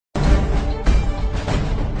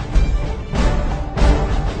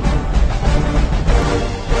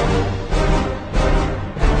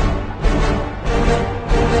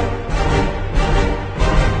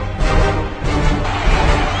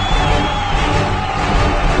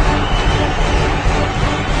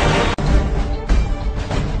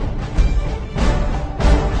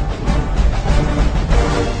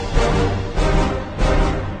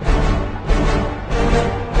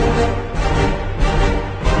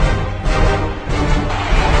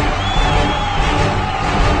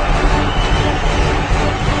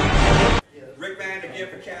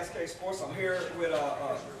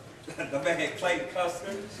Clayton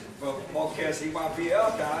Custer from Montclair,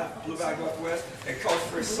 EYBL guy, Blue Valley Northwest, and Coach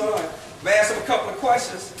Fritz' son. May I ask him a couple of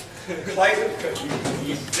questions? Clayton,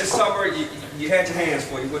 this summer you had your hands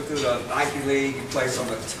full. You went through the Nike League. You played some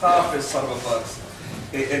of the toughest son of a bucks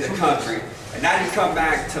in the country, and now you come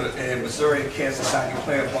back to Missouri and Kansas City. You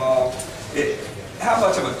play ball. How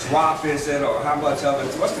much of a drop is it, or how much of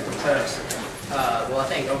it? What's the comparison? Well, I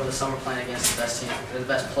think over the summer playing against the best team, the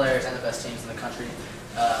best players and the best teams in the country,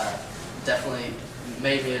 definitely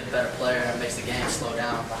made me a better player and makes the game slow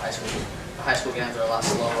down. The high school games are a lot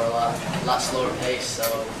slower, a lot slower pace. So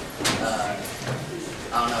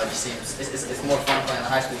I don't know. It just seems it's more fun playing the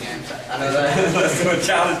high school games. I know that. Let's do a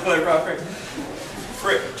challenge play, Robert.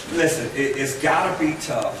 Fritz, listen, it's got to be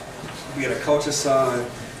tough being a coach's son,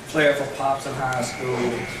 player for Pops in high school.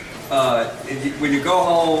 When you go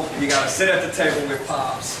home, you got to sit at the table with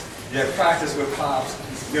Pops. You have practice with Pops.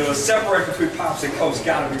 You know, the separation between Pops and Coach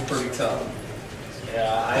got to be pretty tough.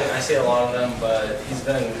 Yeah, I see a lot of them, but he's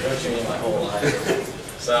been coaching me my whole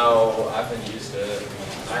life. So I've been used to it.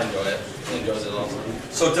 I enjoy it. He enjoys it also.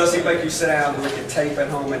 So does he make you sit down and look at tape at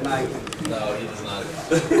home at night? No, he does not.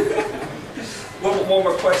 One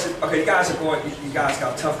more question. Okay, you guys are going. You guys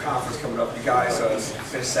got a tough conference coming up. You guys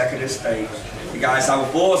finished second in state. You guys have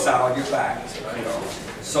a bullseye on your back. You know.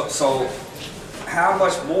 So how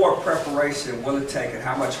much more preparation will it take, and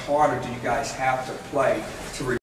how much harder do you guys have to play to